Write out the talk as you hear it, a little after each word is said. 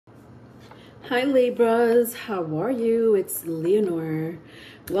Hi Libras, how are you? It's Leonore.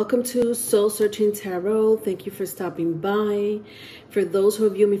 Welcome to Soul Searching Tarot. Thank you for stopping by. For those who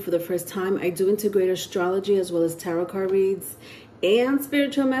view me for the first time, I do integrate astrology as well as tarot card reads and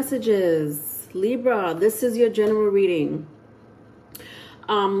spiritual messages. Libra, this is your general reading.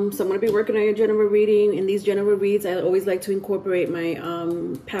 So I'm going to be working on your general reading. In these general reads, I always like to incorporate my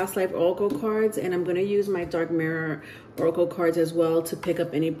past life oracle cards, and I'm going to use my dark mirror oracle cards as well to pick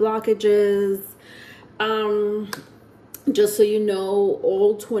up any blockages. Just so you know,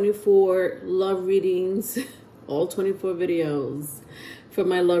 all 24 love readings, all 24 videos for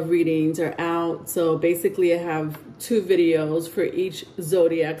my love readings are out. So basically I have 2 videos for each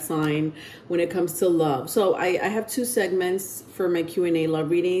zodiac sign when it comes to love. So I have 2 segments for my Q&A love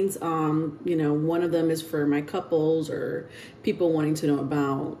readings. You know, one of them is for my couples or people wanting to know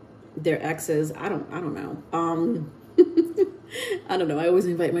about their exes. I don't know. I don't know. I always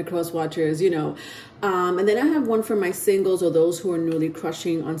invite my cross watchers, you know. And then I have one for my singles or those who are newly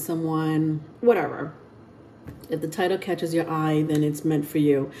crushing on someone, whatever. If the title catches your eye, then it's meant for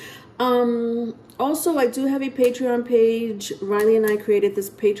you. Also, I do have a Patreon page. Riley and I created this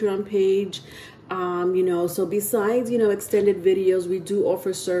Patreon page. You know, so besides, you know, extended videos, we do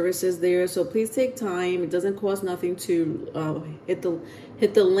offer services there. So please take time. It doesn't cost nothing to hit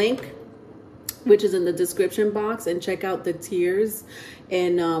the link, which is in the description box, and check out the tiers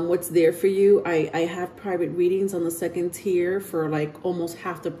and what's there for you. I have private readings on the 2nd tier for like almost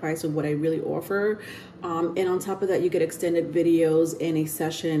half the price of what I really offer. And on top of that, you get extended videos and a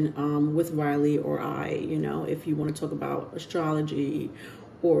session with Riley or I, you know, if you want to talk about astrology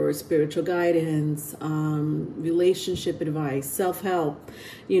or spiritual guidance, relationship advice, self-help,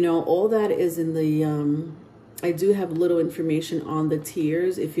 you know, all that is in the... I do have little information on the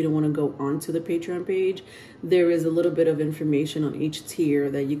tiers. If you don't want to go onto the Patreon page, there is a little bit of information on each tier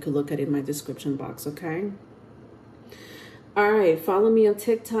that you could look at in my description box, okay? All right, follow me on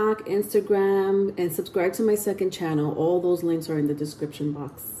TikTok, Instagram, and subscribe to my 2nd channel. All those links are in the description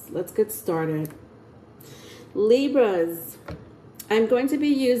box. Let's get started. Libras, I'm going to be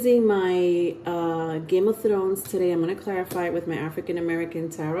using my Game of Thrones today. I'm going to clarify it with my African American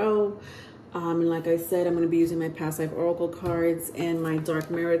Tarot. And like I said, I'm going to be using my past life oracle cards and my dark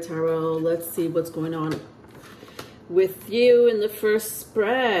mirror tarot. Let's see what's going on with you in the first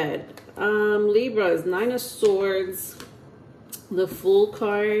spread. Libras, 9 of Swords, the Fool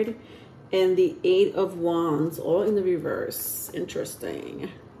card, and the 8 of Wands, all in the reverse. Interesting.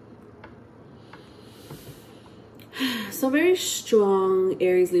 So very strong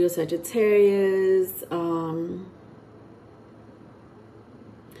Aries, Leo, Sagittarius.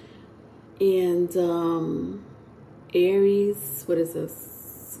 And Aries, what is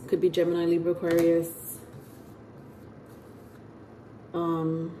this? Could be Gemini, Libra, Aquarius.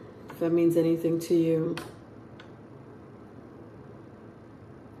 If that means anything to you.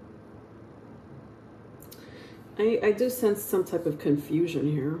 I do sense some type of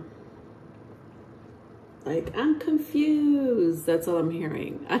confusion here. Like, I'm confused. That's all I'm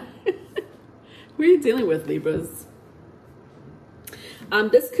hearing. Who are you dealing with, Libras?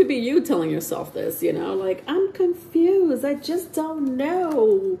 This could be you telling yourself this, you know, like, I'm confused. I just don't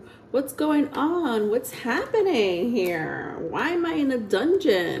know what's going on. What's happening here? Why am I in a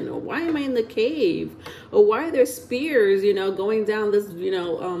dungeon? Why am I in the cave? Or why are there spears, you know, going down this, you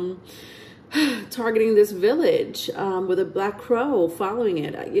know, targeting this village with a black crow following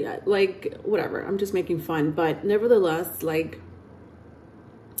it? You know, like, whatever. I'm just making fun. But nevertheless, like,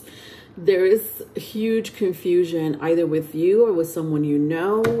 there is huge confusion either with you or with someone you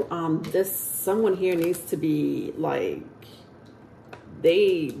know. This someone here needs to be like,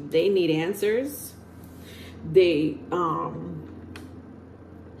 they need answers. All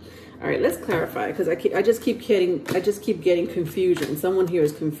right, let's clarify, because I just keep getting confusion. Someone here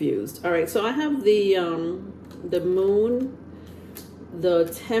is confused. All right, so I have the Moon, the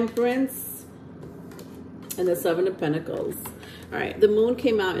Temperance, and the 7 of Pentacles. All right, the Moon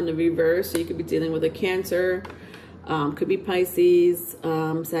came out in the reverse, so you could be dealing with a Cancer, could be Pisces,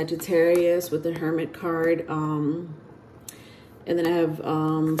 Sagittarius with the Hermit card, and then I have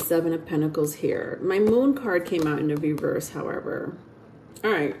 7 of Pentacles here. My Moon card came out in the reverse, however.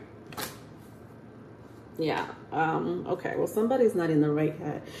 All right. Yeah. Okay. Well, somebody's not in the right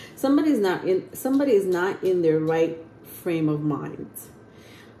head. Somebody is not in their right frame of mind.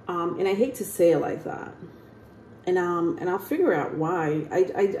 And I hate to say it like that. And I'll figure out why.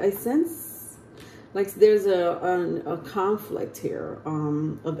 I sense like there's a conflict here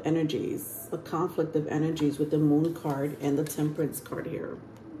of energies, a conflict of energies with the Moon card and the Temperance card here.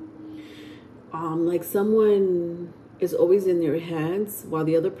 Like someone is always in their heads, while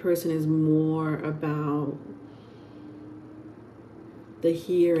the other person is more about the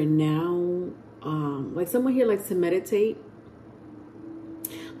here and now. Like someone here likes to meditate.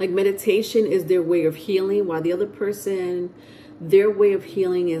 Like meditation is their way of healing, while the other person, their way of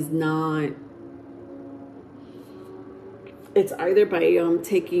healing is not, it's either by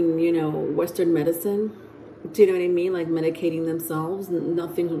taking, you know, Western medicine. Do you know what I mean? Like medicating themselves.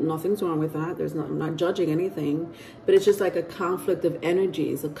 Nothing's wrong with that. I'm not judging anything, but it's just like a conflict of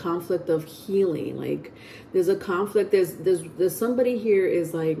energies, a conflict of healing. Like there's a conflict. There's somebody here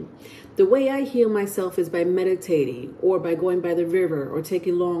is like, the way I heal myself is by meditating or by going by the river or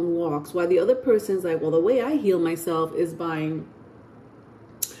taking long walks, while the other person's like, well, the way I heal myself is by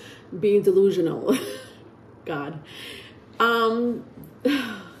being delusional. God.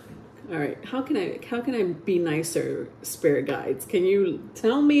 All right, how can I be nicer, spirit guides? Can you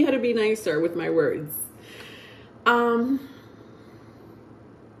tell me how to be nicer with my words?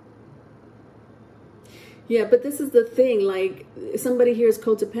 Yeah, but this is the thing, like somebody here is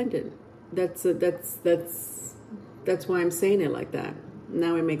codependent. That's why I'm saying it like that.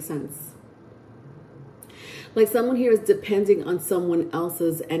 Now it makes sense. Like someone here is depending on someone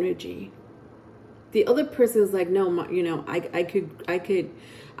else's energy. The other person is like, no, you know,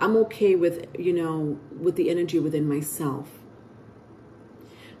 I'm okay with, you know, with the energy within myself.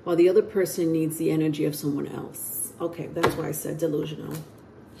 While the other person needs the energy of someone else. Okay, that's why I said delusional.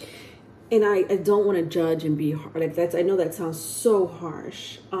 And I don't want to judge and be hard. Like I know that sounds so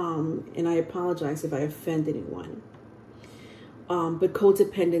harsh. And I apologize if I offend anyone. But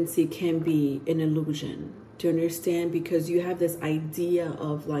codependency can be an illusion. Do you understand? Because you have this idea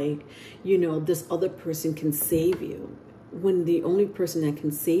of like, you know, this other person can save you, when the only person that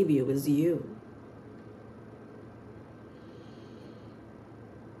can save you is you.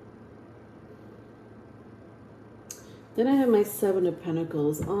 Then I have my Seven of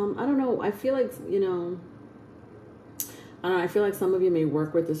Pentacles. I don't know. I feel like, you know, I don't know. I feel like some of you may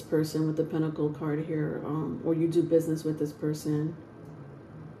work with this person with the Pentacle card here, or you do business with this person.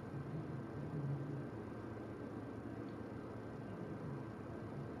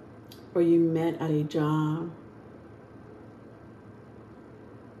 Or you met at a job.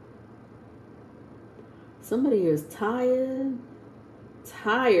 Somebody is tired.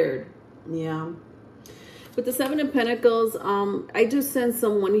 Yeah. With the Seven of Pentacles, I do sense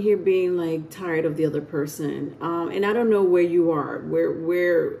someone here being like tired of the other person. And I don't know where you are.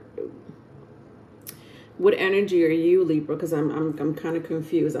 What energy are you, Libra? Because I'm kind of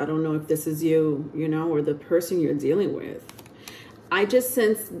confused. I don't know if this is you, you know, or the person you're dealing with. I just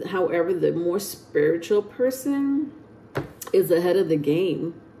sense, however, the more spiritual person is ahead of the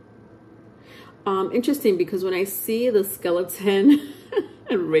game. Interesting, because when I see the skeleton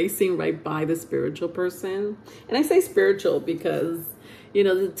racing right by the spiritual person, and I say spiritual because, you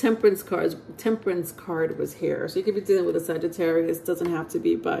know, the temperance card was here. So you could be dealing with a Sagittarius, doesn't have to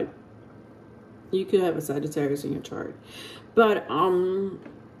be, but you could have a Sagittarius in your chart. But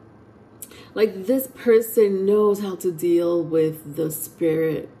like this person knows how to deal with the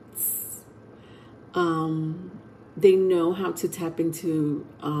spirits. They know how to tap into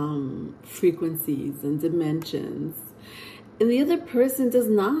frequencies and dimensions. And the other person does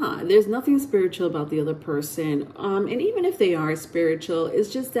not. There's nothing spiritual about the other person. And even if they are spiritual, it's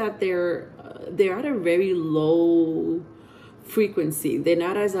just that they're at a very low frequency. They're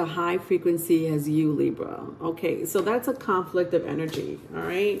not as a high frequency as you, Libra. Okay, so that's a conflict of energy. All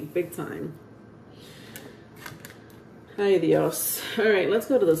right, big time. Ay Dios. All right, let's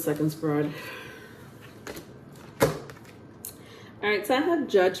go to the second spread. All right, so I have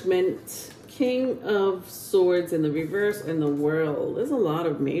Judgment, King of Swords in the reverse, and the World. There's a lot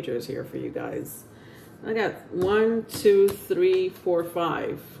of majors here for you guys. I got 1, 2, 3, 4,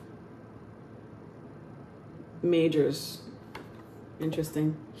 5 majors.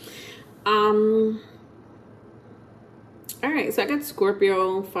 Interesting. All right, so I got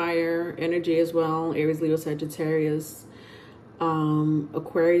Scorpio, fire, energy as well. Aries, Leo, Sagittarius.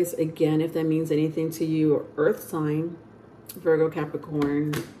 Aquarius, again, if that means anything to you, or Earth sign. Virgo,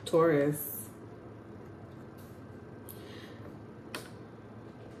 Capricorn, Taurus.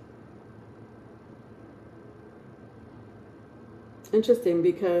 Interesting,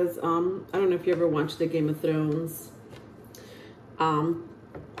 because I don't know if you ever watched the Game of Thrones.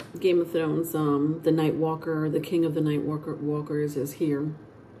 Game of Thrones, the Night Walker, the King of the Night Walkers is here.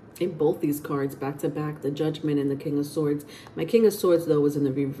 In both these cards, back to back, the Judgment and the King of Swords. My King of Swords, though, was in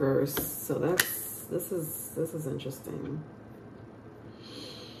the reverse. So this is interesting.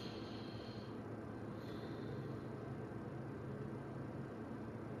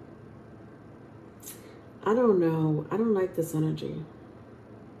 I don't know. I don't like this energy.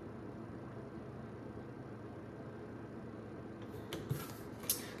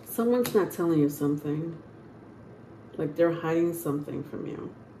 Someone's not telling you something. Like they're hiding something from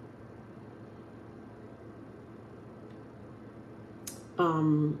you.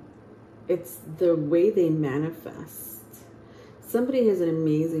 It's the way they manifest. Somebody is an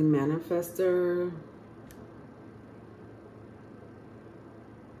amazing manifester.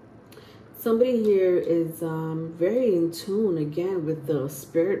 Somebody here is very in tune, again, with the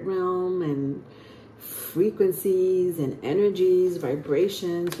spirit realm and frequencies and energies,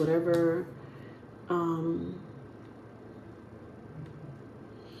 vibrations, whatever.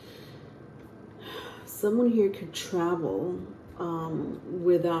 Someone here could travel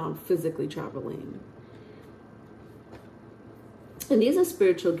without physically traveling. And these are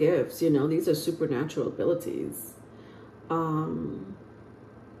spiritual gifts, you know, these are supernatural abilities.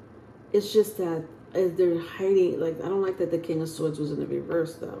 It's just that as they're hiding, like, I don't like that the King of Swords was in the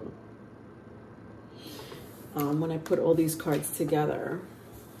reverse, though. When I put all these cards together.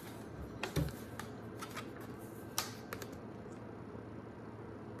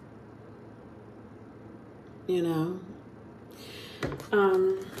 You know.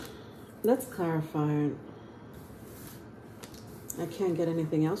 Let's clarify it. I can't get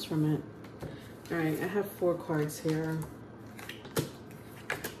anything else from it. All right, I have 4 cards here.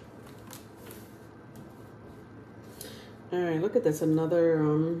 All right, look at this, another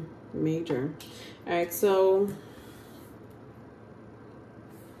major. All right, so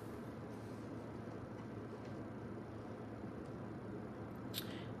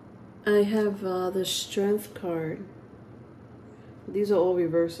I have the Strength card. These are all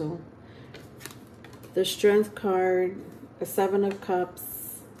reversal. The Strength card, the 7 of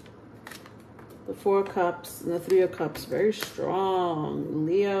Cups, the 4 of Cups, and the 3 of Cups. Very strong.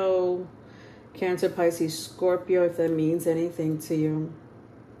 Leo, Cancer, Pisces, Scorpio, if that means anything to you.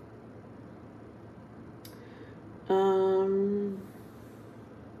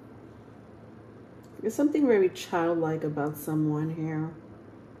 There's something very childlike about someone here.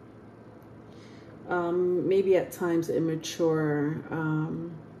 Maybe at times immature,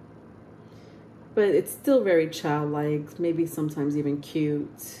 but it's still very childlike, maybe sometimes even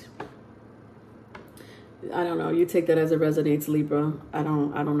cute. I don't know, you take that as it resonates, Libra. I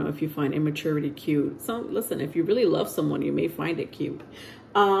don't know if you find immaturity cute. So listen, if you really love someone, you may find it cute.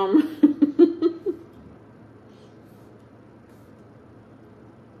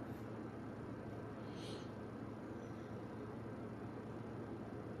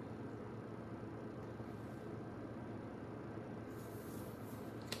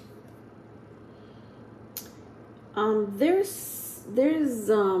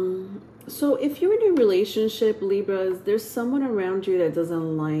 So if you're in a relationship, Libras, there's someone around you that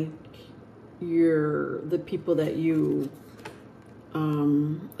doesn't like the people that you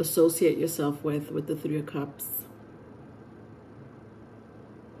associate yourself with the 3 of Cups.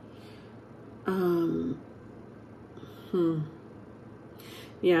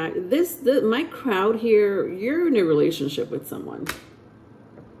 Yeah, my crowd here, you're in a relationship with someone.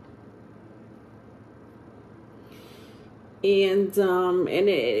 And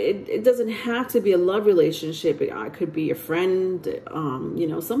it doesn't have to be a love relationship. It could be a friend, you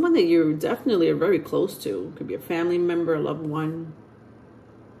know, someone that you definitely are very close to. It could be a family member, a loved one.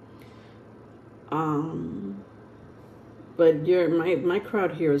 But my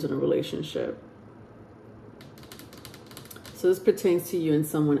crowd here is in a relationship. So this pertains to you and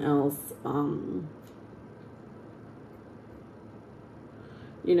someone else.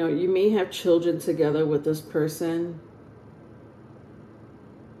 You know, you may have children together with this person.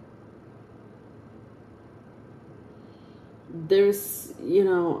 There's, you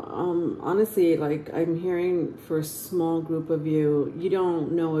know, honestly, like I'm hearing for a small group of you, you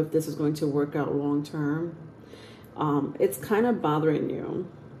don't know if this is going to work out long term. It's kind of bothering you.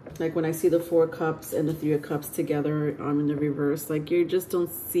 Like when I see the 4 of Cups and the 3 of Cups together in the reverse, like you just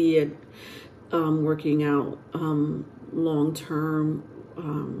don't see it working out long term.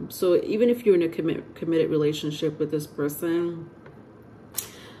 So even if you're in a committed relationship with this person,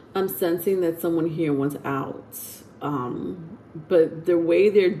 I'm sensing that someone here wants out. But the way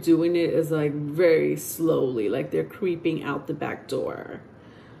they're doing it is like very slowly, like they're creeping out the back door.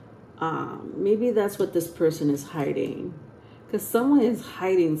 Maybe that's what this person is hiding, because someone is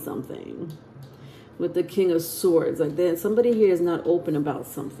hiding something with the King of Swords. Like somebody here is not open about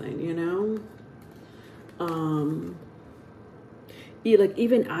something, you know? Like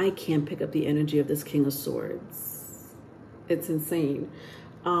even I can't pick up the energy of this King of Swords. It's insane.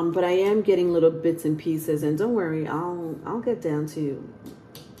 But I am getting little bits and pieces, and don't worry, I'll get down to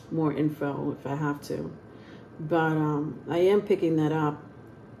more info if I have to. But I am picking that up.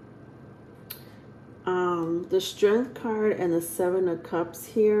 The Strength card and the Seven of Cups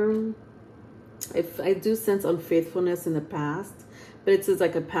here. If I do sense unfaithfulness in the past, but it's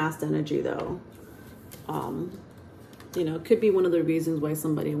like a past energy though. You know, it could be one of the reasons why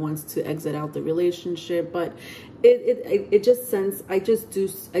somebody wants to exit out the relationship, but it just sense, I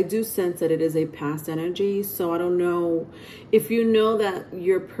do sense that it is a past energy. So I don't know if you know that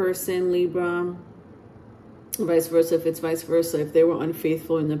your person, Libra, vice versa, if it's vice versa, if they were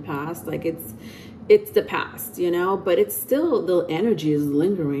unfaithful in the past, like it's the past, you know, but it's still, the energy is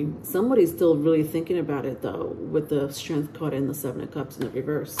lingering. Somebody's still really thinking about it though, with the Strength card and the Seven of Cups in the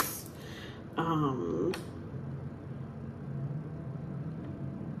reverse.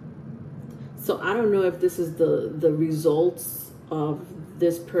 So I don't know if this is the results of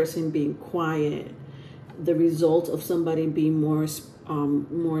this person being quiet, the result of somebody being more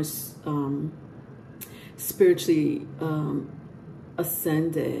spiritually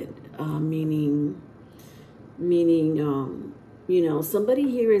ascended, meaning you know, somebody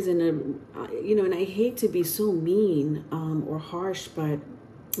here is in a, you know, and I hate to be so mean or harsh, but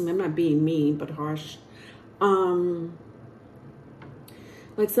I'm not being mean but harsh.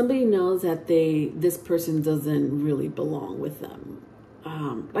 Like somebody knows that this person doesn't really belong with them.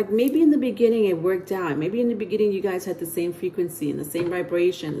 Like maybe in the beginning it worked out. Maybe in the beginning you guys had the same frequency and the same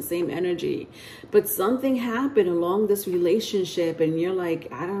vibration, the same energy. But something happened along this relationship and you're like,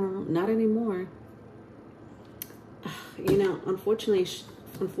 I don't know, not anymore. You know, unfortunately,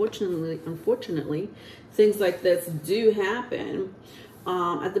 things like this do happen.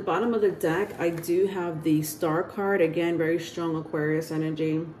 At the bottom of the deck, I do have the Star card. Again, very strong Aquarius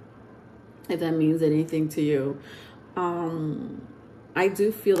energy, if that means anything to you. I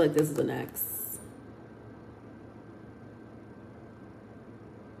do feel like this is an ex.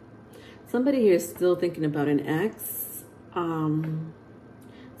 Somebody here is still thinking about an ex.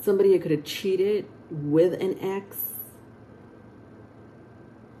 Somebody here could have cheated with an ex.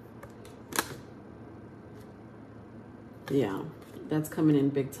 Yeah. That's coming in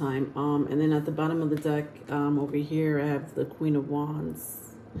big time. And then at the bottom of the deck, over here, I have the Queen of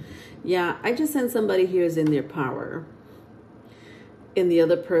Wands. Yeah, I just sense somebody here is in their power, and the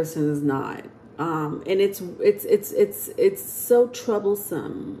other person is not. And it's so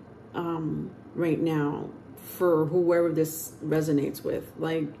troublesome right now for whoever this resonates with.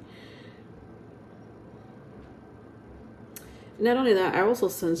 Like, not only that, I also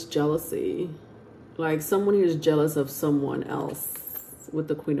sense jealousy. Like someone who's jealous of someone else with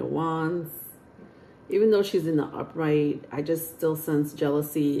the Queen of Wands. Even though she's in the upright, I just still sense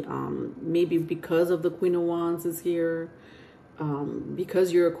jealousy. Maybe because of the Queen of Wands is here.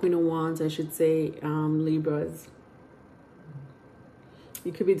 Because you're a Queen of Wands, I should say, Libras.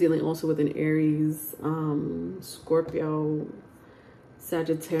 You could be dealing also with an Aries, Scorpio,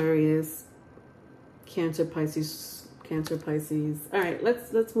 Sagittarius, Cancer, Pisces. All right,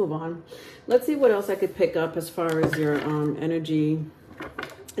 let's move on. Let's see what else I could pick up as far as your energy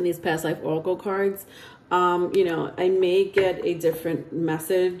in these past life oracle cards. You know, I may get a different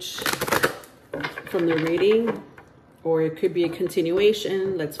message from the reading, or it could be a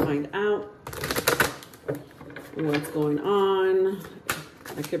continuation. Let's find out what's going on.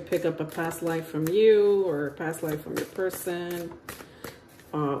 I could pick up a past life from you, or a past life from your person.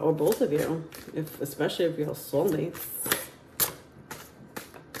 Or both of you, especially if you're soulmates.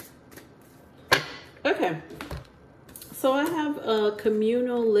 Okay, so I have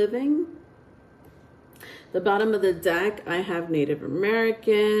communal living. The bottom of the deck, I have Native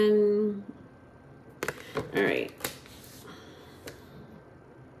American. All right.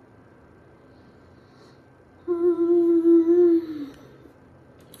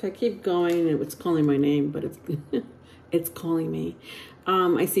 If I keep going, it's calling my name, but it's it's calling me.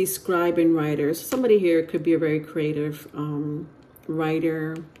 I see scribe and writer. So somebody here could be a very creative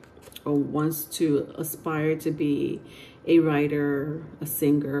writer, or wants to aspire to be a writer, a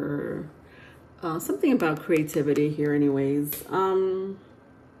singer, something about creativity here anyways.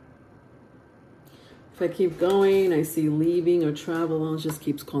 If I keep going, I see leaving or travel. It just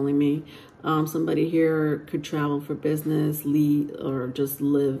keeps calling me. Somebody here could travel for business, leave, or just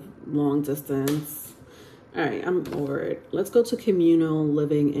live long distance. All right, I'm over it. Let's go to communal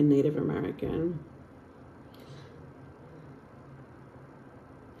living in Native American.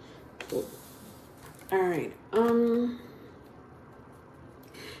 Cool. All right.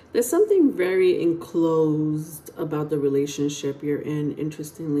 There's something very enclosed about the relationship you're in,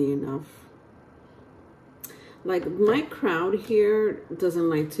 interestingly enough. Like, my crowd here doesn't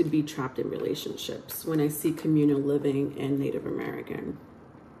like to be trapped in relationships when I see communal living and Native American.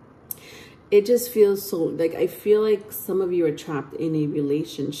 it just feels so, like, I feel like some of you are trapped in a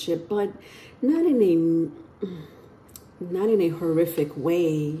relationship, but not in a horrific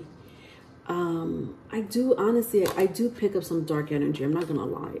way. I do, honestly, I do pick up some dark energy. I'm not gonna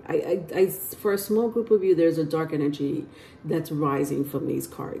lie. For a small group of you, there's a dark energy that's rising from these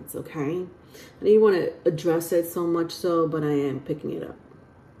cards. Okay, I don't want to address it so much so, but I am picking it up.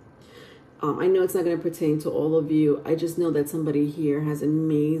 I know it's not going to pertain to all of you. I just know that somebody here has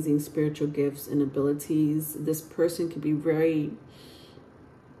amazing spiritual gifts and abilities. This person could be very,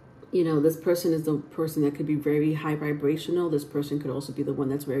 you know, this person is the person that could be very high vibrational. This person could also be the one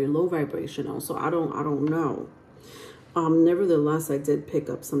that's very low vibrational. So I don't know. Nevertheless, I did pick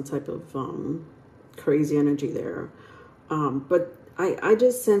up some type of crazy energy there. But I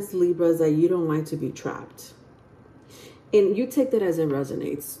just sense, Libras, that you don't like to be trapped. And you take that as it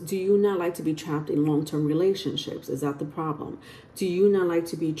resonates. Do you not like to be trapped in long-term relationships? Is that the problem? Do you not like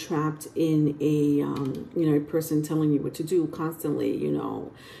to be trapped in a, you know, a person telling you what to do constantly, you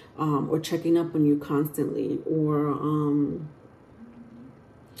know, or checking up on you constantly, or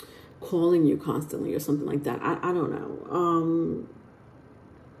calling you constantly, or something like that? I don't know.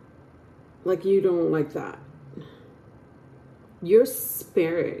 Like, you don't like that. Your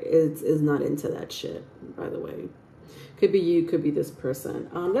spirit is not into that shit, by the way. Could be you, could be this person.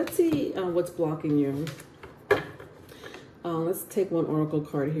 Let's see what's blocking you. Let's take one oracle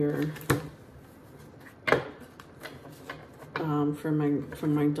card here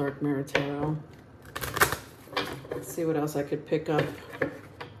from my dark mirror tarot. Let's see what else I could pick up.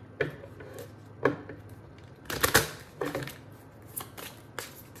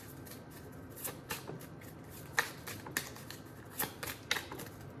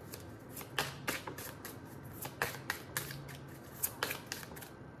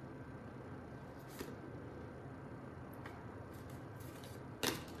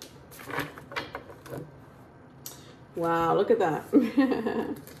 Wow, look at that.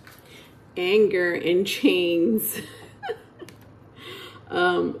 Anger in chains.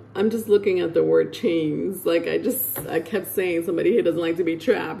 I'm just looking at the word chains. Like, I kept saying somebody here doesn't like to be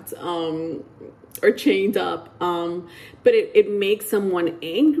trapped or chained up. But it makes someone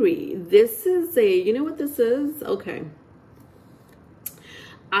angry. This is you know what this is? Okay.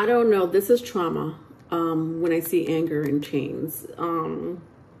 I don't know. This is trauma. When I see anger in chains.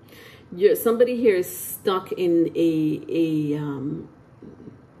 Somebody here is stuck in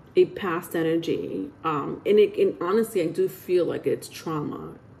a past energy, and honestly, I do feel like it's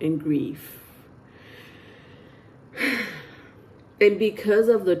trauma and grief, and because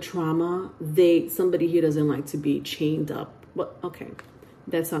of the trauma, somebody here doesn't like to be chained up. Well, okay,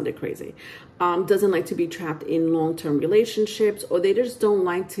 that sounded crazy. Doesn't like to be trapped in long-term relationships, or they just don't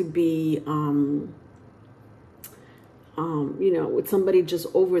like to be you know, with somebody just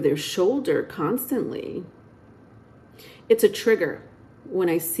over their shoulder constantly. It's a trigger when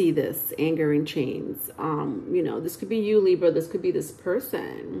I see this anger in chains. You know, this could be you, Libra. This could be this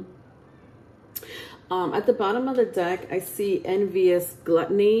person. At the bottom of the deck, I see envious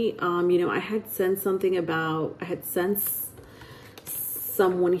gluttony. You know, I had sensed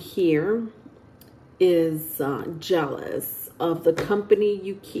someone here is jealous of the company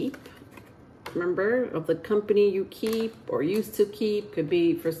you keep. Remember, of the company you keep or used to keep. Could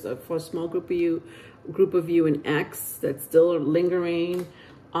be for a small group of you an ex that's still lingering.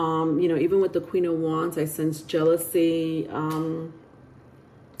 You know, even with the Queen of Wands, I sense jealousy,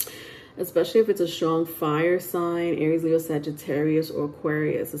 especially if it's a strong fire sign. Aries, Leo, Sagittarius, or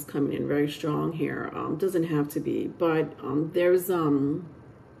Aquarius is coming in very strong here. Doesn't have to be, but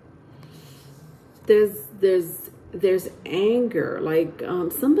there's anger. Like,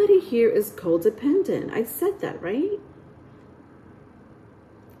 somebody here is codependent. I said that, right?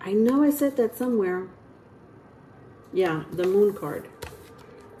 I know I said that somewhere. Yeah, the Moon card.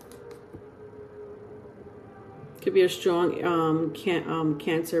 Could be a strong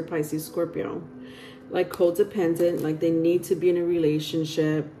Cancer, Pisces, Scorpio. Like, codependent, like they need to be in a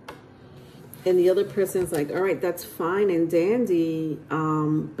relationship. And the other person's like, all right, that's fine and dandy,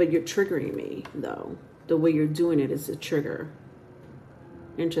 but you're triggering me, though. The way you're doing it is a trigger.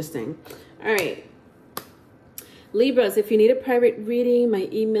 Interesting. All right. Libras, if you need a private reading, my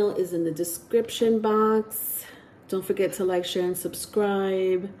email is in the description box. Don't forget to like, share, and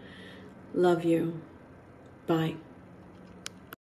subscribe. Love you. Bye.